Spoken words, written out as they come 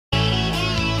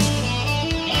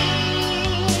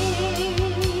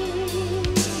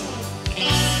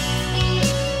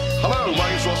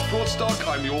Broadstock.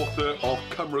 I'm the author of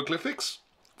Cymroglyphics,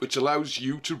 which allows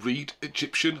you to read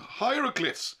Egyptian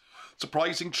hieroglyphs.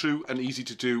 Surprising, true and easy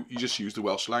to do. You just use the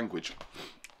Welsh language.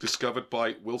 Discovered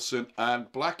by Wilson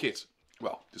and Blackett.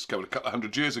 Well, discovered a couple of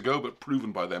hundred years ago, but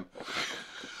proven by them.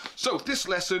 So this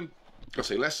lesson,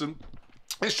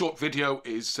 this short video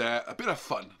is a bit of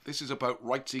fun. This is about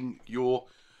writing your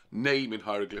name in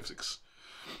hieroglyphics.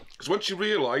 Because once you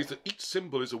realise that each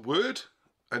symbol is a word,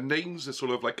 and names are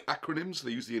sort of like acronyms,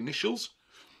 they use the initials.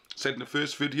 Said in the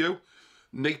first video,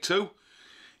 NATO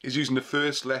is using the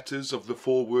first letters of the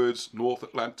 4 words North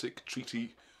Atlantic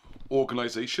Treaty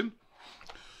Organization.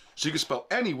 So you can spell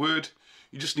any word,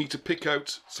 you just need to pick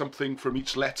out something from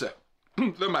each letter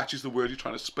that matches the word you're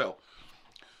trying to spell.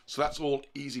 So that's all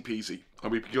easy peasy,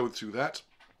 and we'll be going through that.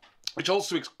 Which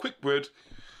also is a quick word,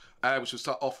 which we'll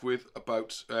start off with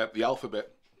about the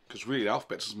alphabet. Because really, the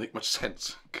alphabet doesn't make much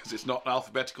sense because it's not an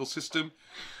alphabetical system,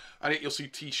 and yet you'll see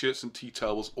t-shirts and tea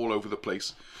towels all over the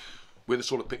place with the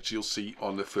sort of picture you'll see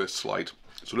on the first slide.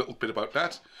 So a little bit about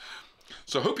that.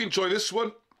 So I hope you enjoy this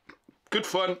one. Good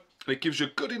fun, and it gives you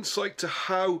a good insight to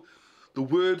how the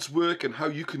words work and how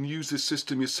you can use this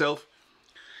system yourself.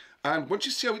 And once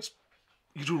you see how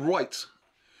you do right,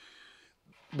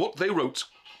 what they wrote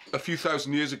a few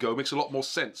thousand years ago makes a lot more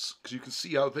sense, because you can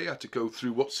see how they had to go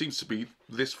through what seems to be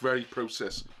this very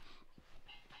process.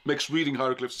 Makes reading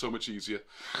hieroglyphs so much easier.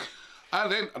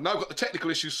 And then I've now got the technical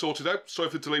issues sorted out. Sorry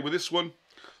for the delay with this one.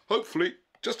 Hopefully,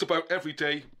 just about every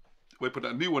day, we'll put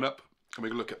a new one up, and we're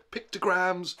going to look at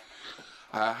pictograms,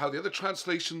 how the other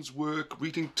translations work,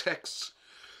 reading texts,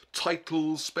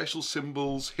 titles, special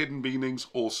symbols, hidden meanings,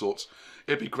 all sorts.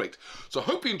 It'd be great. So I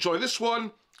hope you enjoy this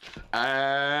one,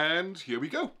 and here we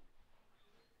go.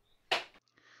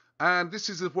 And this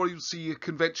is where you'll see a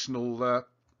conventional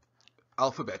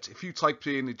alphabet. If you type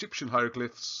in Egyptian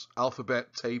hieroglyphs,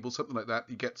 alphabet, table, something like that,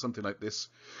 you get something like this.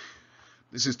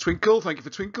 This is Twinkle. Thank you for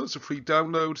Twinkle. It's a free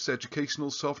download. It's educational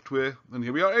software. And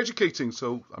here we are educating,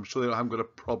 so I'm sure they haven't got a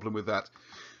problem with that.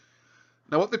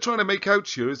 Now what they're trying to make out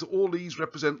here is that all these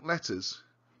represent letters,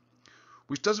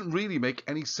 which doesn't really make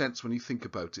any sense when you think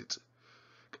about it.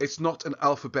 It's not an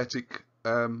alphabetic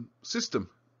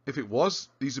system. If it was,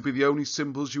 these would be the only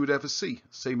symbols you would ever see.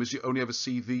 Same as you only ever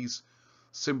see these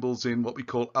symbols in what we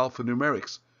call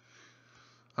alphanumerics.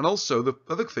 And also, the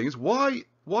other thing is, why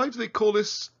do they call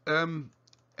this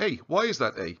A? Why is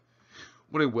that A?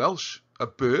 Well, in Welsh, a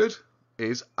bird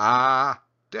is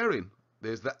derin.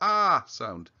 There's the A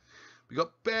sound. We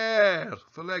got bear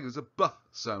for leg. There's a B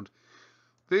sound.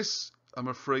 This, I'm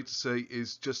afraid to say,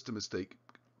 is just a mistake.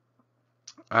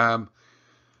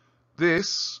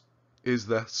 This is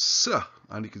the S,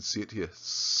 and you can see it here,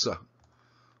 S.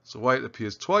 So why it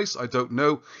appears twice, I don't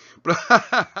know, but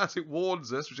as it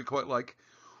warns us, which I quite like,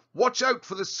 watch out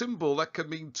for the symbol that can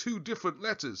mean 2 different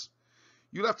letters.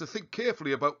 You'll have to think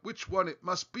carefully about which one it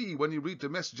must be when you read the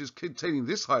messages containing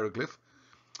this hieroglyph.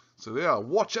 So there,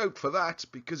 watch out for that,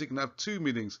 because it can have 2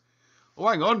 meanings. Oh,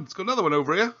 hang on, it's got another one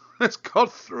over here. It's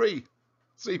got 3.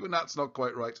 So even that's not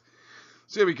quite right.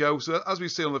 So here we go. So as we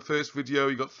say on the first video,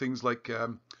 you got things like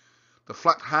the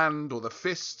flat hand or the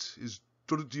fist is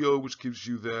durdio, which gives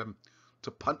you the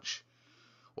to punch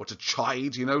or to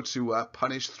chide, you know, to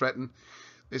punish, threaten.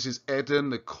 This is Eden,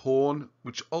 the corn,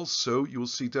 which also you will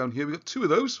see down here. We got 2 of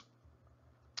those,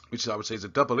 which I would say is a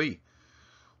double E.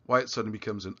 Why it suddenly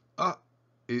becomes an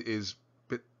it is a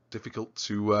bit difficult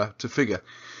to figure.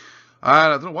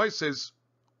 And I don't know why it says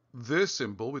the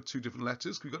symbol with 2 different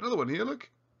letters. We've got another one here. Look,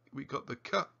 we got the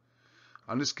K,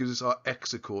 and this gives us our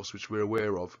X, of course, which we're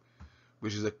aware of,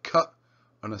 which is a K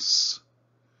and a S.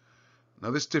 Now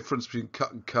this difference between K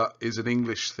and K is an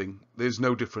English thing. There's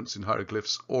no difference in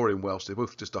hieroglyphs or in Welsh. They're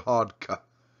both just a hard K.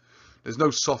 There's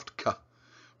no soft K.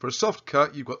 For a soft K,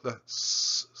 you've got the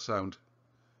S sound.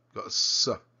 You've got a S.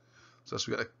 So that's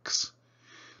we got a X.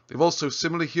 They've also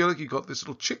similar here. Like you've got this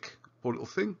little chick or little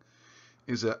thing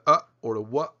is a or a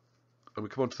W. And we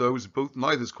come on to those. Both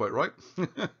neither's quite right.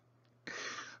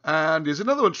 And there's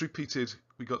another one's repeated.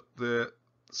 We got the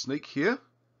snake here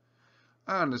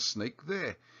and a snake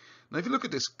there. Now if you look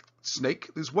at this snake,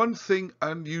 there's one thing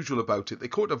unusual about it. They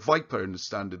call it a viper in the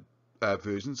standard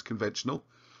versions, conventional.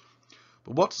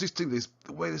 But what's this thing? There's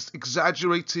the way there's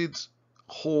exaggerated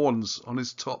horns on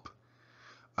his top,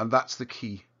 and that's the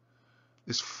key.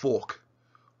 This fork.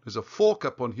 There's a fork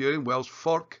up on here in Welsh,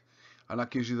 fork, and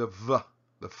that gives you the V,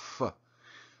 the F.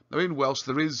 Now in Welsh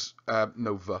there is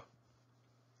no V.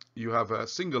 You have a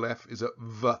single F is a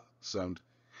V sound,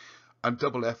 and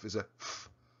double F is a F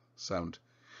sound.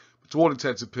 But to all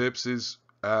intents and purposes,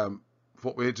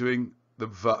 what we're doing, the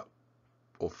V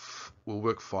or F will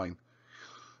work fine.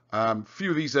 Few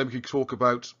of these we can talk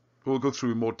about. We'll go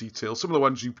through in more detail. Some of the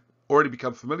ones you've already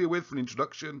become familiar with from the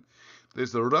introduction.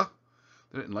 There's the R.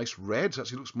 Then a nice red.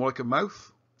 Actually looks more like a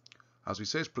mouth. As we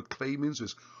say, it's proclaiming. So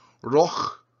it's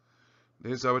roch.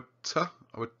 There's our T,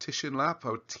 our titian lap,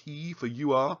 our T for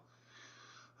you are.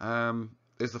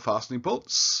 There's the fastening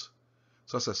bolts.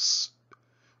 So that's a S,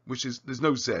 which is, there's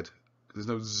no Z. There's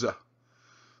no Z.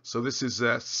 So this is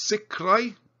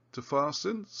sikrai to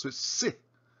fasten. So it's si.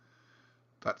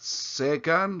 That's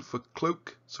segan for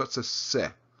cloak. So that's a se.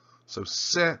 So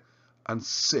se and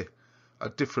si are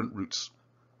different roots.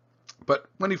 But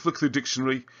when you look through the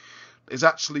dictionary, there's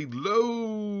actually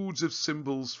loads of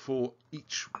symbols for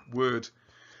each word.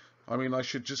 I mean, I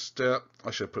should just,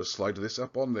 I should put a slide of this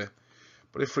up on there.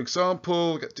 But if, for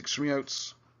example, get dictionary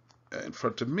out in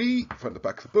front of me, in front of the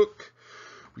back of the book,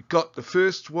 we got the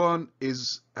first one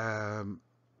is, what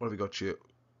have we got here?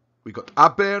 We got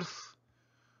aberth,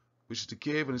 which is to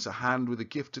give, and it's a hand with a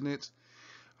gift in it.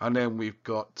 And then we've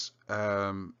got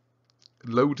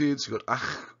loaded, so we've got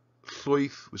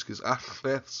llwyth, which gives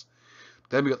alleth.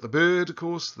 Then we got the bird, of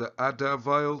course, the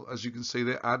adafael, as you can see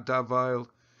there, adafael,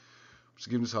 which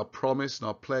gives us our promise and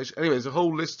our pledge. Anyway, there's a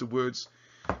whole list of words,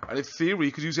 and in theory,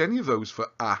 you could use any of those for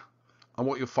and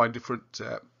what you'll find different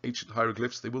ancient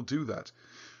hieroglyphs, they will do that.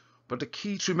 But the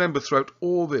key to remember throughout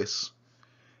all this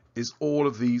is all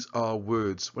of these are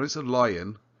words. When it's a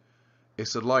lion,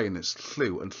 it's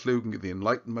llw, and llw can give the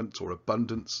enlightenment or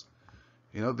abundance.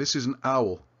 You know, this is an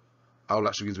owl. Owl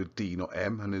actually begins with D, not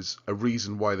M, and there's a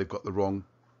reason why they've got the wrong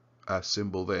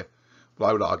symbol there. Well,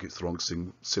 I would argue it's the wrong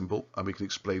symbol, and we can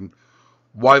explain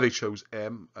why they chose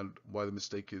M and why the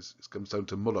mistake is. It comes down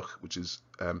to mulach, which is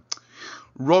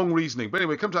wrong reasoning. But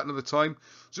anyway, come to that another time.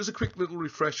 So just a quick little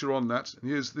refresher on that. And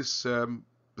here's this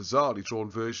bizarrely drawn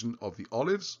version of the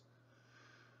olives.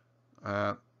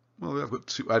 Well, I've got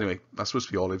two. Anyway, that's supposed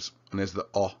to be olives, and there's the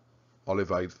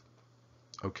olive-eyed.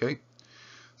 Okay.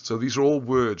 So these are all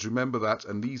words, remember that,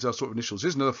 and these are sort of initials.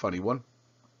 Here's another funny one.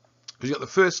 Because you got the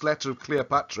first letter of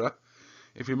Cleopatra,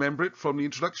 if you remember it from the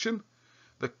introduction,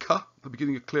 the K, the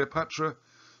beginning of Cleopatra,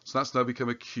 so that's now become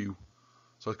a Q.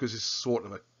 So because it's sort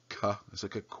of a K, it's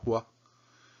like a qua.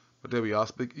 But there we are,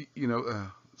 you know,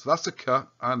 so that's a K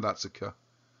and that's a K,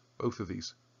 both of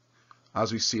these.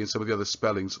 As we see in some of the other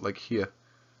spellings, like here,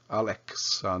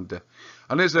 Alexander.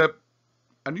 And there's a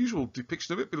unusual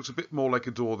depiction of it, but it looks a bit more like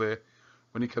a door there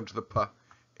when you come to the P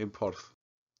in Porth.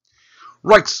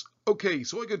 Right, okay,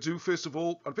 so what I'm going to do, first of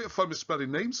all, a bit of fun with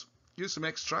spelling names. Here's some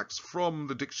extracts from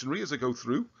the dictionary as I go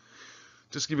through.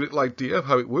 Just to give you a little idea of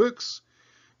how it works.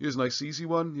 Here's a nice easy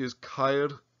one. Here's caer,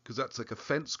 because that's like a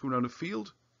fence going around a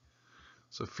field.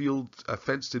 So field,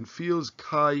 fenced in fields,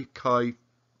 kai,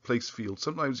 place field.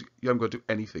 Sometimes you haven't got to do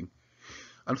anything.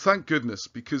 And thank goodness,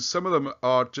 because some of them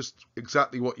are just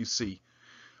exactly what you see.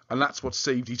 And that's what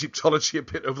saved Egyptology a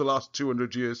bit over the last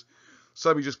 200 years.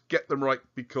 So we just get them right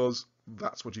because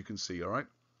that's what you can see, all right?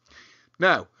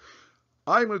 Now,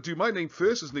 I'm going to do my name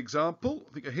first as an example.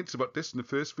 I think I hinted about this in the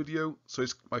first video. So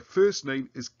my first name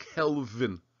is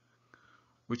Kelvin,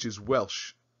 which is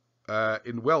Welsh.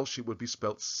 In Welsh, it would be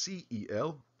spelled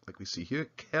C-E-L, like we see here,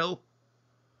 Kel.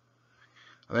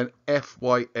 And then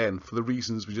F-Y-N, for the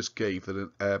reasons we just gave.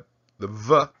 That the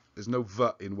V, there's no V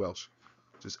in Welsh.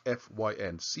 Just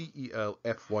F-Y-N,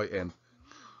 C-E-L-F-Y-N.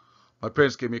 My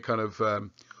parents gave me a kind of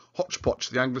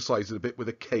hodgepodge. They anglicised it a bit with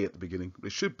a K at the beginning. But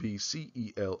it should be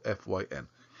C-E-L-F-Y-N.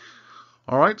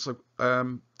 All right, so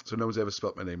no one's ever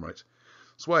spelt my name right.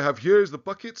 So what I have here is the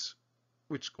bucket,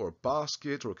 or a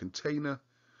basket, or a container,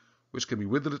 which can be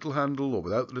with the little handle or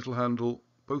without the little handle.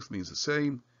 Both means the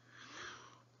same.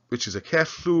 Which is a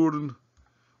cellwrn.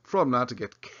 From that, to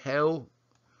get kel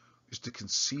is to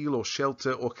conceal or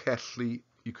shelter, or celli,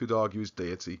 you could argue, is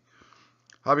deity.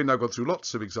 Having now gone through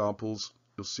lots of examples,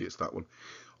 you'll see it's that one.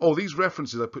 Oh, these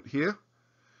references I put here.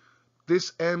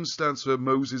 This M stands for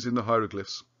Moses in the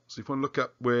hieroglyphs. So if you want to look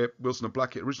at where Wilson and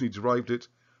Blackett originally derived it,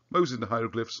 Moses in the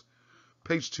hieroglyphs,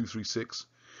 page 236,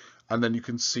 and then you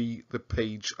can see the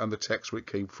page and the text where it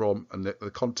came from and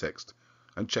the context,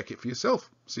 and check it for yourself,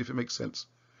 see if it makes sense.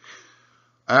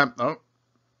 I'm not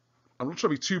trying to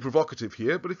be too provocative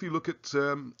here, but if you look at,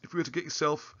 if you were to get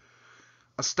yourself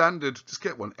a standard, just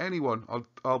get one, anyone.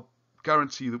 I'll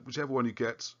guarantee that whichever one you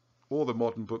get, all the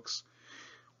modern books,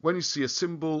 when you see a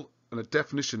symbol and a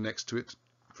definition next to it,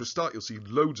 for a start you'll see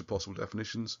loads of possible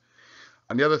definitions,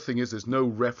 and the other thing is there's no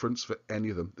reference for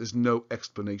any of them. There's no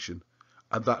explanation,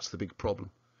 and that's the big problem.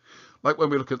 Like when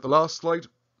we look at the last slide,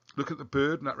 look at the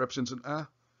bird, and that represents an A.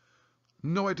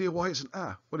 No idea why it's an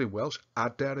A. Well, in Welsh,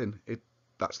 aderin,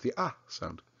 that's the A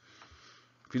sound.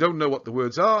 If you don't know what the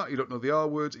words are, you don't know the R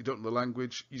words, you don't know the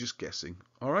language, you're just guessing.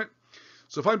 All right.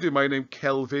 So if I'm doing my name,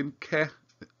 Kelvin, Ke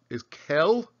is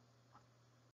Kel.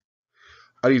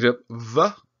 I need a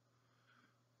the.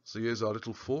 So here's our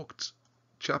little forked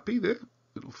chappy there,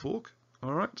 little fork.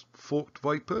 All right, forked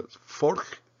viper,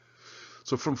 fork.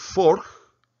 So from fork,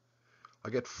 I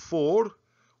get for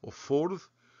or forth,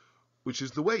 which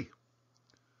is the way.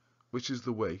 Which is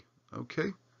the way.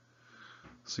 Okay.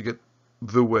 So you get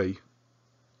the way.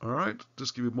 All right,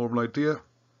 just give you more of an idea.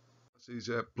 These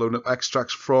are blown up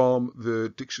extracts from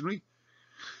the dictionary.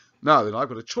 Now then, I've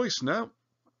got a choice now.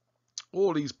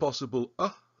 All these possible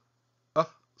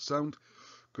sound,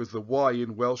 because the Y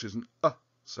in Welsh is an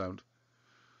sound.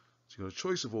 So you've got a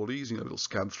choice of all these. You know, it'll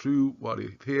scan through while you're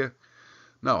here.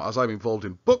 Now, as I'm involved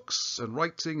in books and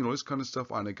writing and all this kind of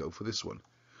stuff, I'm going to go for this one.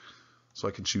 So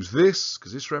I can choose this,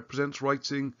 because this represents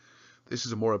writing. This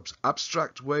is a more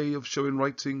abstract way of showing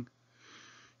writing.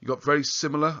 You got very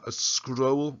similar, a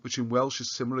scroll, which in Welsh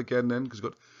is similar again then, because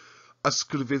you've got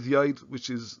ysgrifyddiaid, which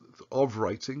is of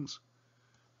writings,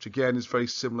 which again is very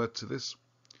similar to this.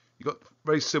 You've got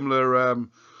very similar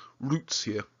roots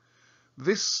here.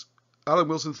 This, Alan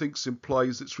Wilson thinks,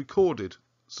 implies it's recorded.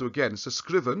 So again, it's a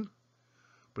scriven,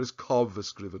 but it's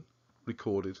ysgrifen,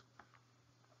 recorded.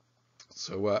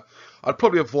 So I'd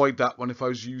probably avoid that one if I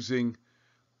was using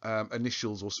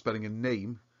initials or spelling a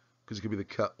name, because it could be the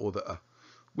k or the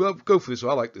Well, go for this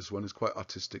one. I like this one. It's quite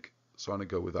artistic, so I'm going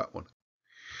to go with that one.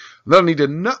 And then I need a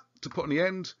nut to put on the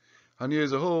end, and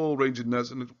here's a whole range of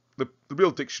nuts. And the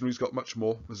real dictionary's got much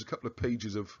more. There's a couple of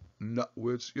pages of nut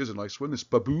words. Here's a nice one. This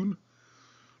baboon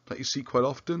that you see quite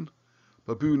often.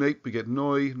 Baboon ape, we get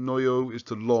noi. Noio is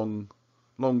to long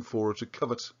for, to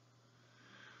covet.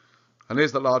 And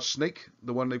there's the large snake.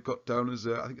 The one they've got down as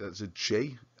I think that's a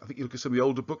J. I think you look at some of the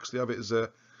older books, they have it as a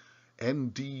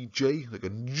NDJ, like a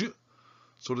J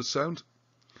sort of sound.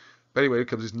 But anyway, here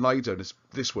comes this NIDA, and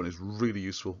this one is really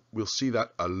useful. We'll see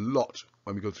that a lot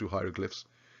when we go through hieroglyphs.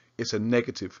 It's a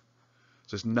negative.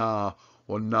 So it's na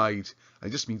or nide, and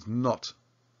it just means not.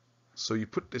 So you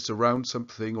put this around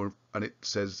something, and it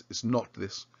says it's not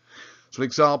this. So an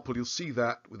example, you'll see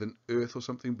that with an earth or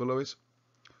something below it,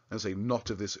 and say not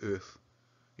of this earth.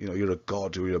 You know, you're a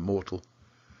god or you're a mortal.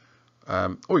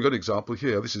 We got an example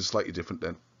here. This is slightly different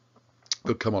then.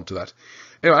 We'll come on to that.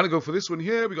 Anyway, I'm going to go for this one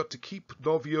here. We got to keep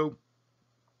novio,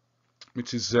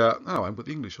 which is, I put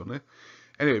the English on there.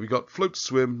 Anyway, we got float,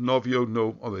 swim, novio,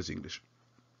 no. Oh, there's English.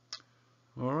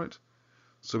 All right.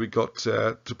 So we got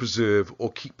to preserve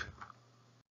or keep.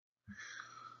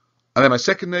 And then my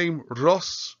second name,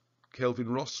 Ross, Kelvin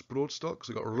Ross Broadstock.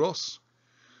 So I got Ross.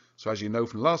 So as you know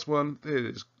from the last one, there it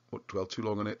is. Won't dwell too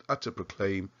long on it. To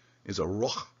proclaim is a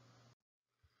roch.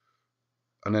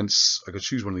 And then I could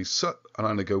choose one of these, and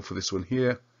I'm going to go for this one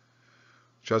here,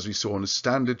 which as we saw on the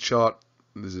standard chart,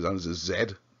 this is done as a Z,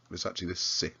 but it's actually this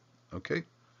C. Okay.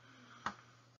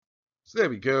 So there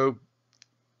we go.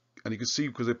 And you can see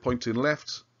because they're pointing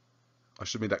left, I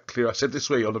should have made that clear. I said this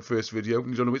way on the first video, and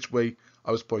you don't know which way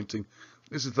I was pointing.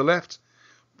 This is the left,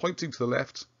 pointing to the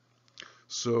left.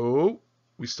 So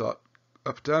we start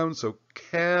up, down. So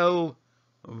Kelvin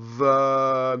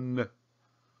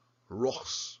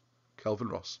Ross. Kelvin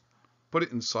Ross. Put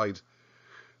it inside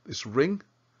this ring,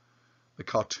 the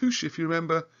cartouche, if you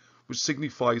remember, which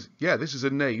signifies, yeah, this is a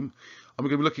name, and we're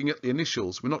going to be looking at the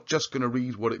initials. We're not just going to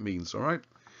read what it means, all right?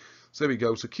 So there we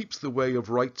go. So keeps the way of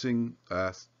writing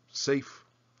safe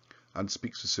and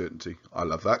speaks with certainty. I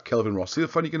love that. Kelvin Ross. See the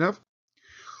fun you can have?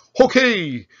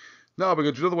 Okay, now we're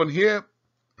going to do another one here.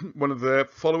 One of the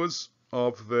followers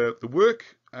of the work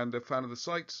and a fan of the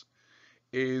site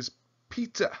is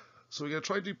Peter. So we're going to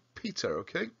try to do Peter,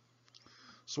 okay?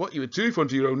 So what you would do if you want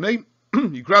to do your own name,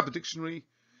 you grab the dictionary,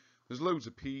 there's loads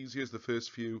of P's, here's the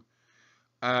first few,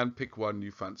 and pick one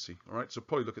you fancy, all right? So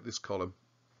probably look at this column.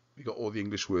 We got all the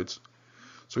English words.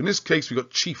 So in this case, we got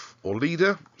chief or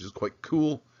leader, which is quite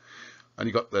cool, and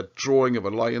you got the drawing of a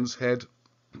lion's head,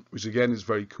 which again is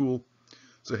very cool.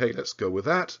 So hey, let's go with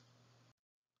that.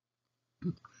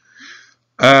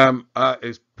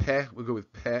 Is pear. We'll go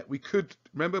with pear. We could,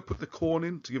 remember, put the corn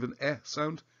in to give an eh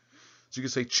sound. So you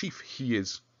could say chief he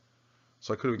is.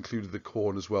 So I could have included the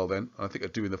corn as well then. I think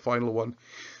I'd do in the final one.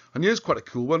 And here's quite a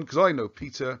cool one, because I know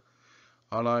Peter,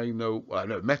 and I know, well, I've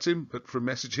never met him, but from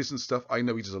messages and stuff, I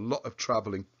know he does a lot of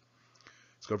traveling.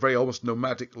 He's got a very almost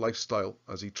nomadic lifestyle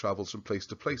as he travels from place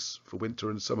to place for winter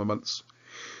and summer months.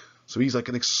 So he's like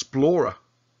an explorer.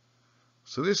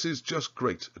 So this is just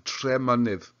great. A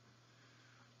tremanydd.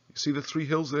 You see the 3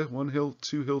 hills there? 1 hill,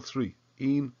 2 hill, 3.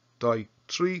 1, 2,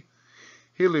 3.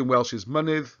 Hill in Welsh is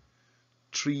mynydd.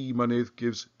 Mynydd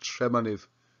gives tremanydd.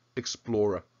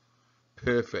 explorer.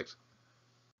 Perfect.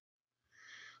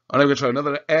 And I'm going to try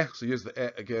another E. So here's the E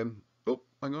again. Oh,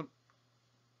 hang on.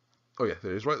 Oh yeah,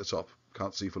 there it is, right at the top.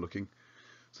 Can't see for looking.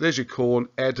 So there's your corn,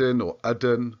 Eden or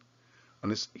Eden,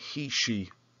 and it's he, she.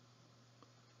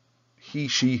 He,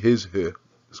 she, his, her.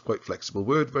 It's quite a flexible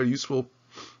word, very useful.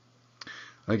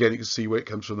 And again, you can see where it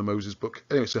comes from the Moses book.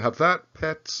 Anyway, so have that,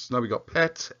 pets. Now we got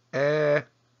pet,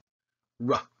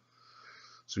 ra.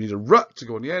 So we need a ra to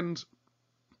go on the end.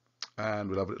 And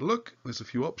we'll have a little look. There's a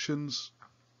few options.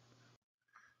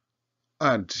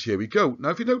 And here we go. Now,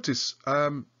 if you notice,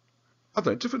 I've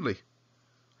done it differently.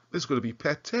 This is going to be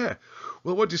peter.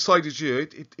 Well, what I decided here,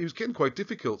 it was getting quite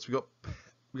difficult. So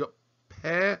we got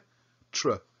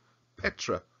petra.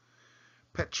 Petra.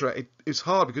 It's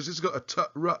hard because it's got a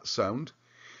t-r sound.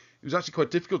 It was actually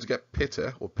quite difficult to get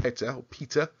Peter or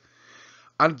Peter.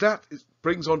 And that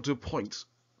brings on to a point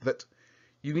that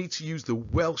you need to use the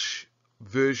Welsh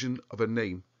version of a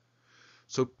name.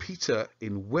 So Peter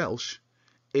in Welsh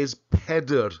is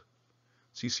Peder.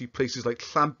 So you see places like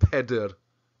Llanpeder.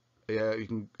 You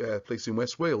can place in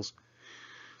West Wales.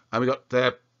 And we got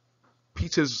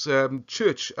Peter's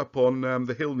church up on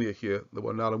the hill near here, the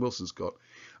one Alan Wilson's got.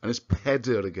 And it's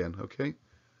Peder again, okay?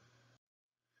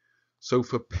 So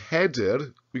for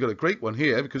Peder, we got a great one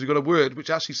here because we've got a word which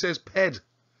actually says ped.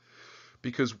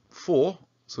 Because four,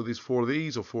 so there's four of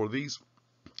these or four of these.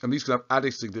 And these can have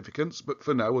added significance, but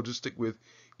for now we'll just stick with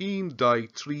un, dau,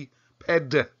 tri,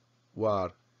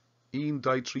 pedwar. Un,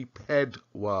 dau, tri,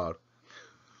 pedwar.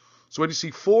 So when you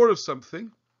see four of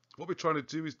something, what we're trying to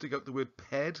do is dig out the word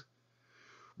ped,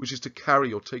 which is to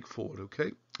carry or take forward, okay?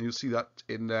 And you'll see that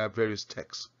in various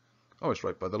texts. Oh, it's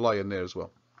right by the lion there as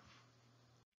well.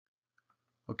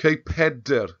 Okay,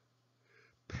 peder.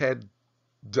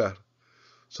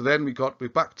 So then we're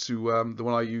back to the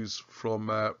one I use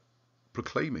from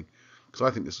proclaiming, because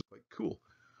I think this is quite cool.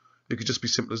 It could just be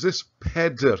simple as this: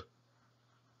 peder.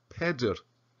 So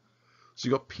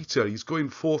you got Peter. He's going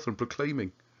forth and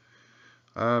proclaiming.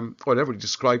 Well, I never really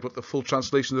described what the full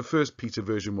translation of the first Peter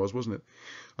version was, wasn't it?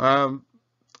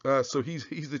 So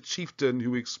he's the chieftain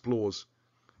who explores,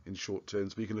 in short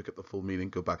terms. But you can look at the full meaning.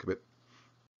 Go back a bit.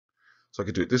 So I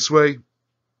could do it this way.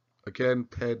 Again,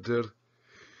 peder.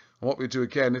 And what we do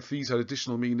again, if these had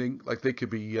additional meaning, like they could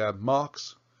be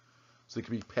marks. So they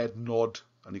could be ped nod,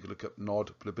 and you could look up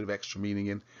nod, put a bit of extra meaning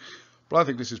in. But I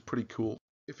think this is pretty cool.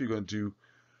 If you're going to do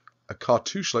a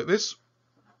cartouche like this,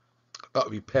 that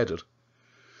would be peder.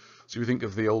 So if you think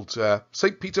of the old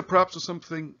St. Peter perhaps or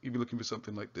something, you'd be looking for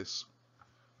something like this,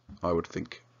 I would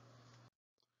think.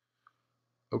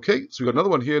 Okay, so we've got another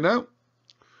one here now.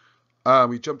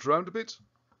 We jumped around a bit.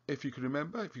 If you can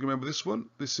remember this one,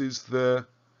 this is the...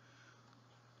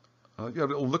 you have a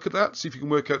little look at that, see if you can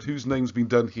work out whose name's been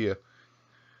done here,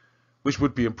 which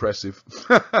would be impressive.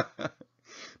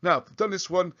 Now, I've done this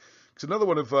one, because another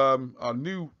one of our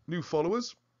new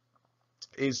followers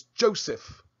is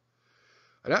Joseph.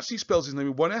 It actually spells his name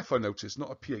with one F, I noticed,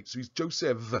 not a PH, so he's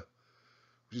Joseph,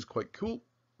 which is quite cool.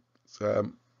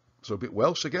 So a bit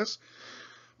Welsh, I guess.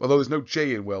 Although there's no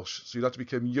J in Welsh, so you'd have to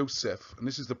become Joseph. And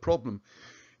this is the problem.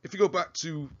 If you go back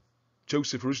to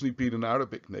Joseph originally being an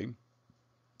Arabic name,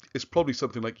 it's probably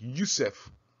something like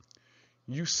Yusuf.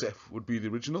 Yusuf would be the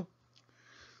original.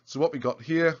 So what we got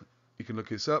here, you can look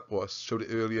this up, or I showed it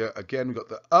earlier. Again, we got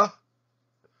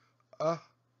the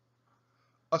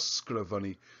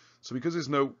uscravani. So because there's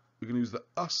no, we can use the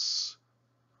us.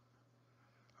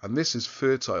 And this is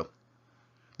fertile.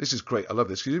 This is great. I love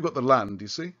this because you've got the land, you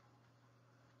see?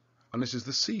 And this is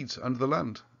the seeds under the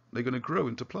land. They're going to grow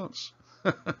into plants.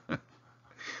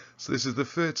 So this is the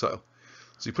fertile.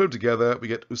 So you put them together, we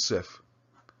get Usef.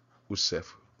 Usef.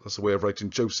 That's the way of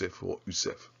writing Joseph or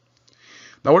Usef.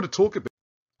 Now I want to talk a bit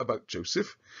about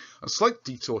Joseph. A slight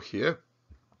detour here.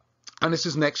 And this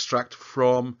is an extract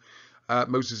from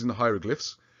Moses in the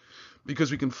hieroglyphs.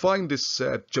 Because we can find this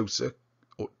Joseph,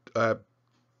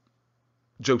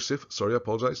 sorry, I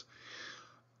apologise.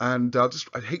 And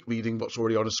I hate reading what's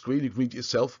already on a screen. You can read it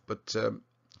yourself. But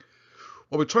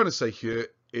what we're trying to say here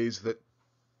is that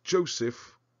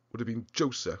Joseph would have been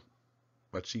Josa,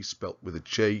 which he spelt with a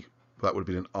J. That would have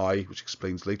been an I, which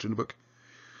explains later in the book.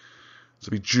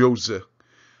 So it'd be Josa.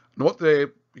 Now what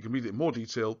there, you can read it in more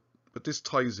detail, but this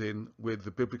ties in with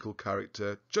the biblical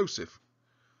character Joseph.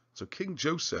 So King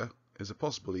Josa is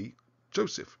possibly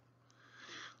Joseph.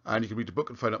 And you can read the book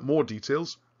and find out more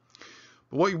details.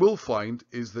 But what you will find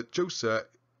is that Josa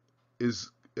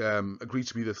is agreed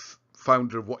to be the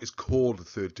founder of what is called the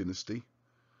Third Dynasty.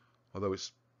 Although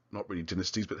it's not really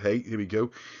dynasties, but hey, here we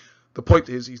go. The point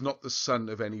is, he's not the son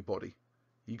of anybody.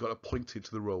 He got appointed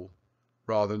to the role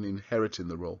rather than inheriting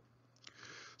the role.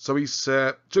 So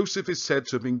Joseph is said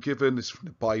to have been given, this is from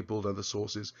the Bible and other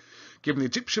sources, given the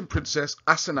Egyptian princess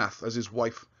Asenath as his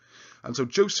wife. And so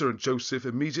Joseph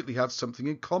immediately had something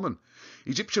in common.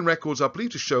 Egyptian records are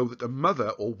believed to show that the mother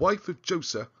or wife of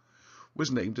Joseph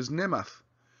was named as Nemath.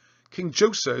 King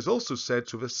Joseph is also said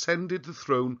to have ascended the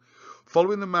throne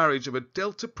following the marriage of a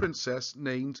Delta princess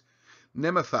named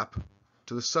Nemathap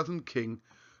to the southern king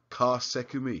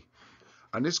Kar-Sekumi.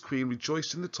 And this queen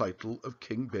rejoiced in the title of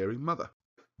king-bearing mother.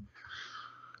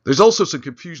 There's also some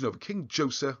confusion over King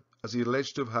Joseph, as he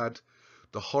alleged to have had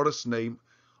the Horus name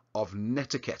of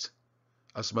Netiquette,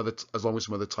 along with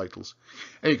some other titles.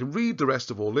 And you can read the rest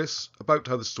of all this about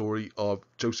how the story of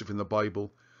Joseph in the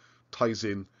Bible ties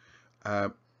in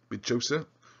with Joseph,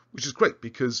 which is great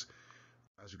because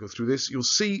as we go through this, you'll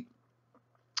see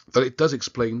that it does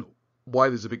explain why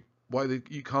there's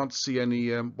you can't see any,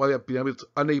 why they have been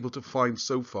unable to find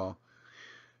so far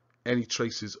any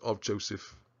traces of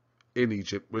Joseph in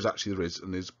Egypt, whereas actually there is,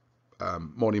 and there's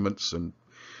monuments, and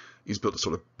he's built a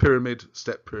sort of pyramid,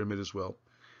 step pyramid as well,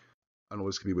 and all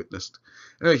this can be witnessed.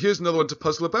 Anyway, here's another one to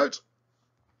puzzle about,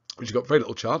 which you've got very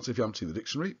little chance if you haven't seen the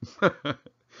dictionary.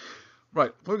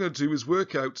 Right, what we're going to do is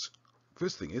work out,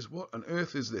 first thing is, what on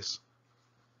earth is this?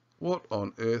 What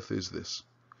on earth is this?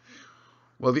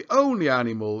 Well, the only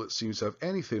animal that seems to have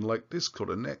anything like this called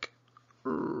a neck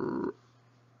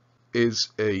is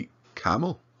a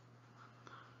camel.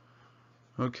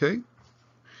 Okay,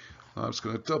 I'm just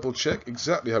going to double check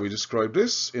exactly how we describe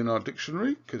this in our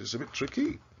dictionary because it's a bit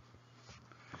tricky.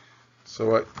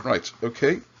 So, right,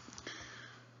 okay.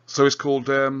 So it's called,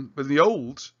 but in the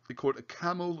old, they call it a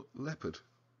camel leopard.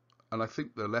 And I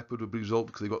think the leopard would be resolved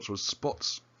because they've got sort of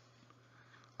spots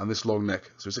and this long neck.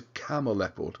 So it's a camel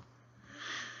leopard.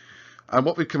 And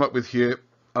what we've come up with here,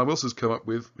 and Wilson's come up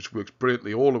with, which works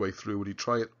brilliantly all the way through when you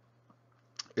try it,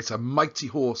 it's a mighty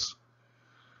horse.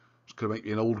 It's going to make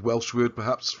me an old Welsh word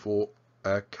perhaps for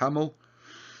camel.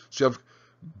 So you have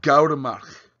Gawr-y-March.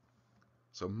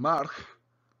 So March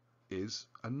is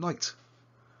a knight.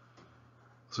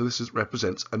 So this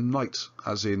represents a knight,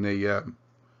 as in a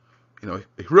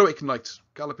heroic knight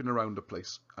galloping around a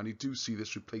place. And you do see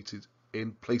this repeated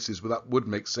in places where that would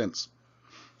make sense.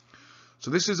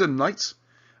 So this is a knight,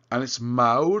 and it's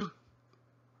Maur.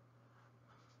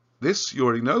 This you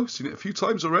already know, seen it a few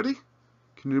times already.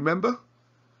 Can you remember?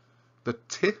 The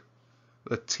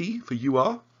T for you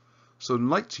are. So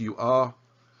knight you are,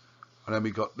 and then we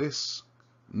got this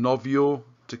novio,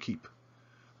 to keep.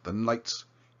 The knight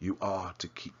you are to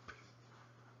keep.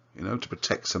 You know, to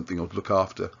protect something or to look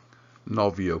after.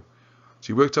 Novio.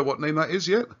 So you worked out what name that is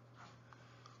yet?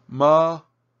 Martin.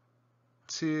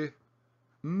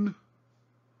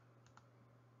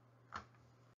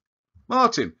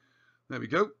 Martin. There we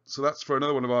go. So that's for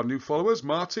another one of our new followers,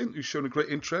 Martin, who's shown a great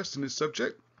interest in this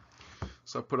subject.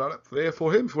 So I'll put that up there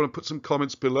for him. If you want to put some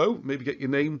comments below, maybe get your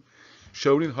name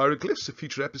shown in hieroglyphs, a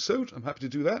future episode, I'm happy to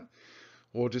do that.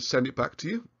 Or just send it back to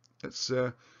you. Let's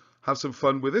have some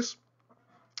fun with this.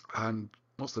 And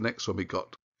what's the next one we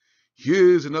got?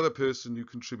 Here's another person who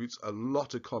contributes a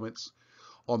lot of comments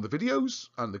on the videos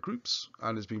and the groups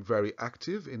and has been very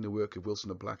active in the work of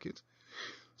Wilson and Blackett.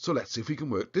 So let's see if we can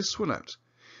work this one out.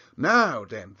 Now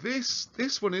then,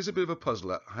 this one is a bit of a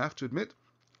puzzler, I have to admit.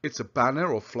 It's a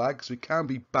banner or flag, so it can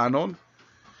be Banon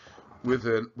with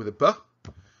a B.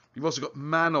 You've also got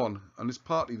Manon, and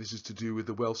this is to do with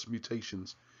the Welsh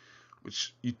mutations,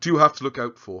 which you do have to look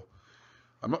out for.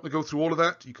 I'm not going to go through all of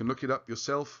that. You can look it up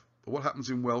yourself. But what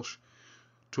happens in Welsh,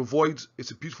 to avoid,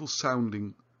 it's a beautiful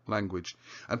sounding language,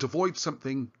 and to avoid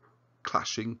something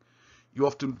clashing, you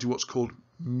often do what's called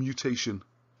mutation.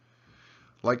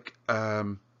 Like,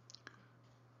 my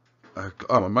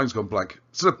mind's gone blank.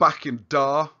 Instead of back in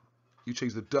da, you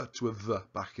change the da to a the,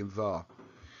 back in tha.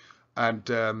 And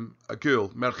a girl,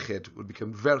 merched, would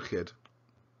become verched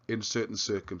in certain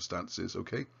circumstances,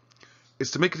 okay?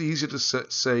 It's to make it easier to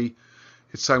say,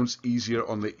 it sounds easier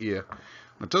on the ear.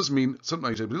 And it does mean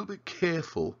sometimes you're a little bit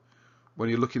careful when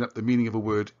you're looking up the meaning of a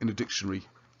word in a dictionary,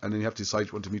 and then you have to decide if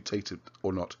you want to mutate it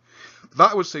or not.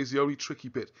 That, I would say, is the only tricky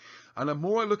bit. And the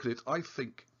more I look at it, I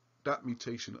think that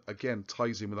mutation, again,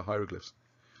 ties in with the hieroglyphs.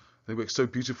 They work so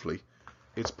beautifully,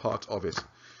 it's part of it.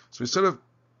 So instead of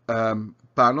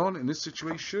Banon in this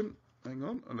situation, hang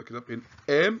on, I'll look it up in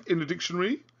M in the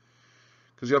dictionary,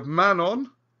 because you have Manon,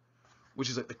 which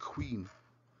is like the queen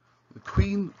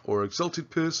or exalted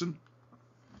person.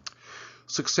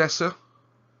 Successor,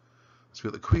 so we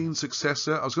got the queen,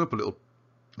 successor. I was going to put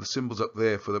the symbols up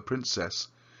there for the princess,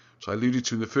 which I alluded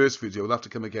to in the first video. We'll have to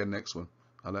come again next one.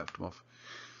 I left them off.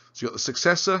 So you got the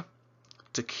successor,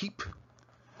 to keep.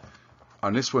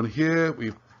 And this one here,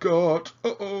 we've got...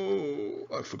 Uh-oh,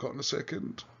 I've forgotten a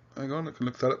second. Hang on, I can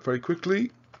look that up very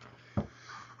quickly.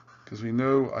 Because we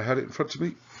know I had it in front of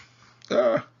me.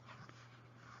 Ah.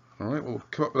 All right, we'll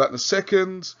come up with that in a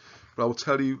second. But I will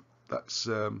tell you that's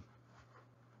that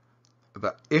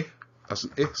I. That's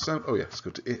an I sound. Oh yeah, let's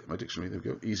go to I, my dictionary. There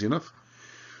we go. Easy enough.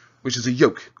 Which is a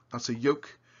yoke. That's a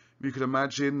yoke. You can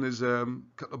imagine there's a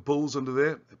couple of bulls under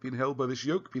there being held by this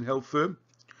yoke, being held firm.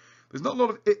 There's not a lot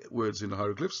of I words in the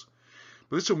hieroglyphs,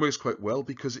 but this one works quite well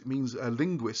because it means a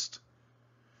linguist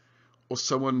or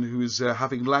someone who is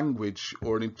having language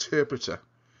or an interpreter.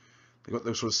 They've got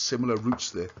those sort of similar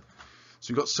roots there.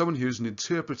 So you've got someone who's an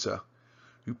interpreter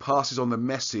who passes on the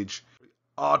message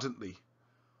ardently,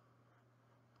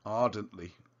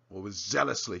 or with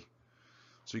zealously.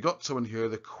 So you've got someone here,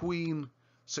 the queen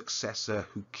successor,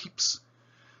 who keeps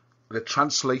the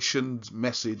translation's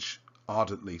message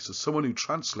ardently. So someone who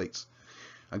translates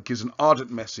and gives an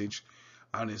ardent message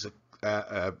and is a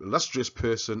illustrious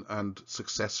person and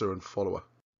successor and follower.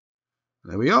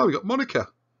 And there we are, we got Monica.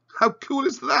 How cool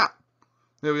is that?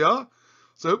 There we are.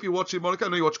 So I hope you're watching, Monica. I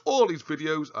know you watch all these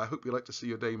videos. I hope you like to see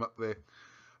your name up there.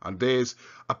 And there's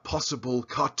a possible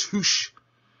cartouche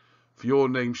for your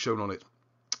name shown on it.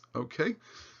 Okay.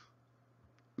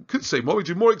 Could say more. We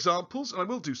do more examples, and I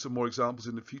will do some more examples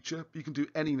in the future. You can do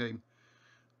any name.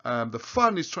 The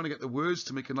fun is trying to get the words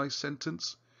to make a nice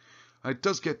sentence. And it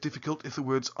does get difficult if the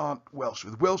words aren't Welsh.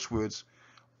 With Welsh words,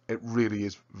 it really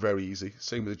is very easy.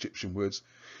 Same with Egyptian words,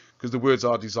 because the words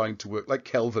are designed to work. Like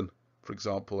Kelvin, for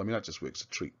example. I mean, that just works a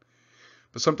treat.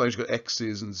 But sometimes you've got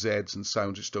X's and Z's and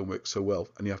sounds which don't work so well,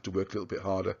 and you have to work a little bit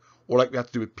harder. Or like we had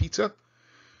to do with Peter,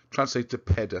 translate to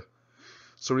Peda.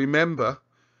 So remember,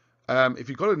 if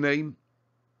you've got a name,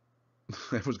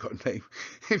 everyone's got a name.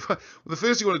 Well, the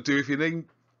first thing you want to do if your name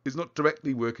is not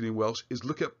directly working in Welsh is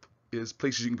look up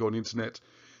places you can go on the internet.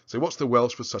 Say, what's the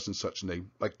Welsh for such and such name?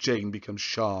 Like Jane becomes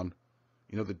Sian.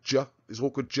 You know, the J is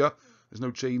awkward J. There's no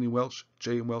Jane in Welsh,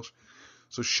 J in Welsh.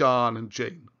 So Sian and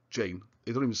Jane.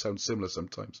 They don't even sound similar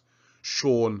sometimes.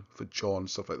 Sean for John,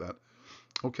 stuff like that.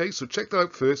 Okay, so check that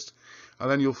out first, and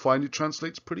then you'll find it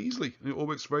translates pretty easily, and it all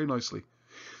works very nicely.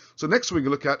 So next we're going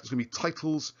to look at is going to be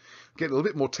titles, get a little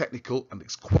bit more technical, and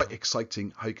it's quite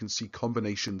exciting how you can see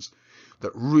combinations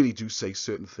that really do say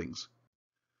certain things.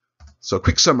 So a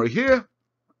quick summary here.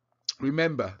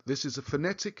 Remember, this is a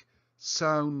phonetic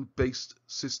sound-based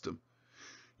system.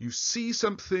 You see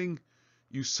something,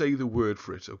 you say the word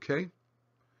for it, okay?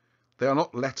 They are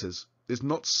not letters. There's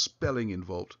not spelling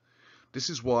involved. This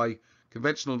is why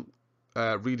conventional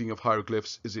reading of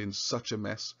hieroglyphs is in such a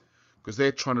mess, because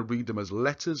they're trying to read them as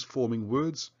letters forming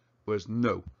words, whereas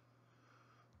no.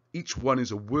 Each one is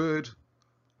a word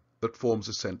that forms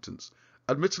a sentence.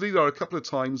 Admittedly, there are a couple of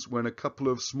times when a couple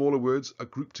of smaller words are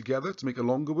grouped together to make a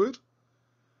longer word,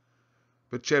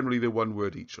 but generally they're one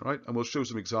word each, all right? And we'll show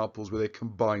some examples where they're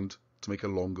combined to make a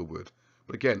longer word.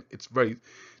 But again, it's very,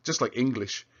 just like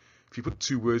English, if you put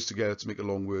two words together to make a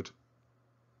long word,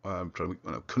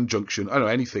 conjunction, I don't know,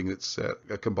 anything that's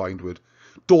a combined word.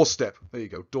 Doorstep, there you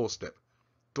go, doorstep.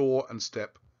 Door and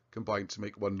step combined to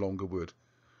make one longer word.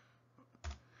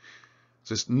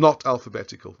 So it's not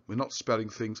alphabetical. We're not spelling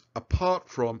things apart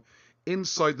from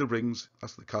inside the rings,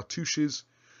 that's the cartouches.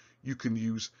 You can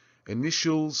use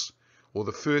initials or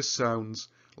the first sounds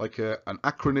like an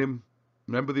acronym.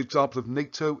 Remember the example of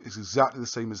NATO is exactly the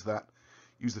same as that.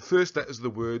 Use the first letters of the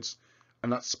words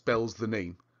and that spells the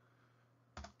name.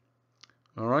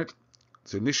 Alright,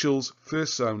 so initials,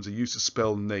 first sounds are used to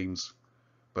spell names,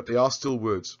 but they are still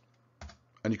words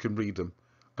and you can read them.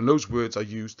 And those words are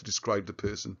used to describe the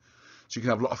person. So you can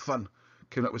have a lot of fun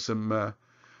coming up with some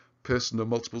person of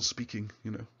multiple speaking,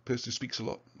 you know, person who speaks a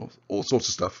lot, all sorts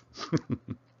of stuff.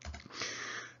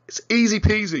 It's easy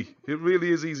peasy. It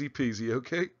really is easy peasy,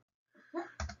 okay?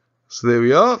 So there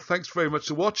we are. Thanks very much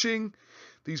for watching.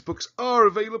 These books are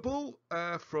available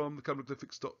from the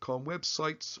Cymroglyphics.com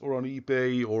websites or on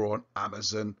eBay or on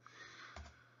Amazon.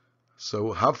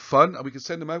 So have fun, and we can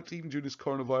send them out even during this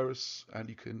coronavirus, and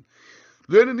you can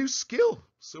learn a new skill.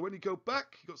 So when you go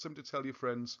back, you've got something to tell your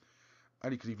friends,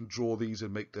 and you can even draw these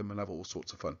and make them and have all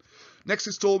sorts of fun. Next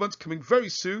installment coming very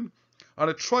soon, and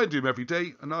I try and do them every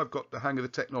day, and now I've got the hang of the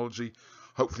technology.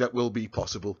 Hopefully that will be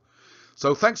possible.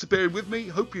 So thanks for bearing with me.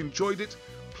 Hope you enjoyed it.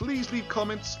 Please leave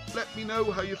comments. Let me know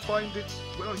how you find it.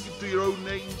 Well, you can do your own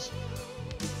names.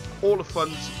 All the fun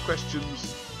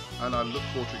questions. And I look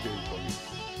forward to hearing from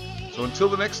you. So until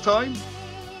the next time,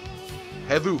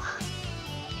 Hevuch.